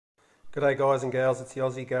G'day guys and gals, it's the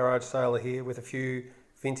Aussie Garage Sailor here with a few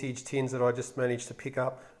vintage tins that I just managed to pick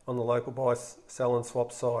up on the local buy, sell and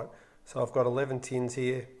swap site. So I've got 11 tins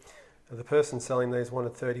here. The person selling these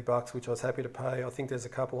wanted 30 bucks, which I was happy to pay. I think there's a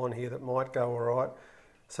couple on here that might go alright.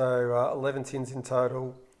 So 11 tins in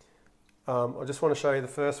total. I just want to show you the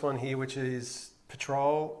first one here, which is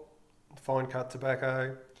Patrol Fine Cut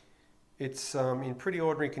Tobacco. It's in pretty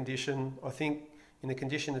ordinary condition. I think in the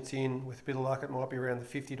condition it's in, with a bit of luck, it might be around the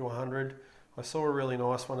 50 to 100. I saw a really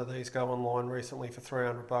nice one of these go online recently for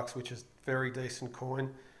 300 bucks, which is very decent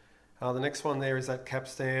coin. The next one there is that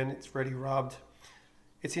capstan. It's ready rubbed.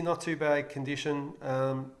 It's in not too bad condition.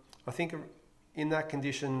 I think in that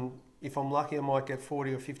condition, if I'm lucky, I might get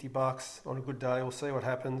 40 or 50 bucks on a good day. We'll see what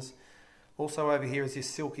happens. Also over here is this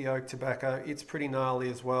Silky Oak tobacco. It's pretty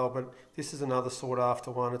gnarly as well, but this is another sought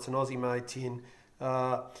after one. It's an Aussie made tin.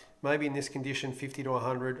 Maybe in this condition 50 to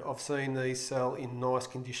 100. I've seen these sell in nice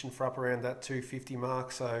condition for up around that 250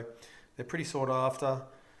 mark, so they're pretty sought after.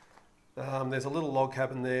 There's a little log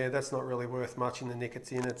cabin there. That's not really worth much in the nick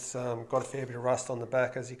it's in. It's got a fair bit of rust on the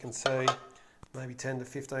back, as you can see, maybe 10 to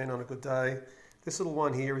 15 on a good day. This little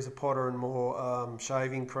one here is a Potter and More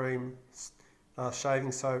shaving cream,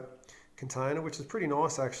 shaving soap container, which is pretty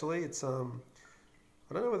nice actually. It's I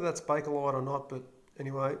don't know whether that's Bakelite or not, but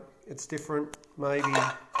anyway, it's different. Maybe,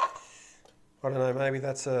 I don't know, maybe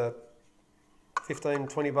that's a 15,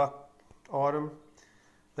 20 buck item.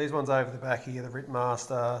 These ones over the back here, the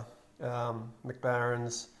Ritmaster,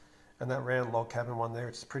 McBaron's, and that round log cabin one there,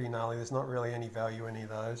 it's pretty gnarly. There's not really any value in any of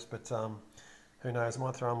those, but who knows, I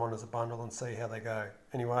might throw them on as a bundle and see how they go.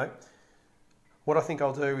 Anyway, what I think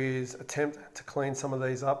I'll do is attempt to clean some of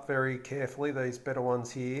these up very carefully, these better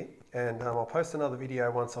ones here, and I'll post another video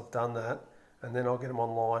once I've done that, and then I'll get them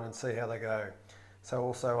online and see how they go. So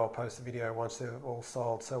also I'll post a video once they're all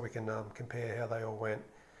sold so we can compare how they all went.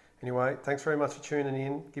 Anyway, thanks very much for tuning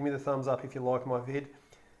in. Give me the thumbs up if you like my vid,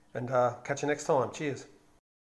 and catch you next time. Cheers.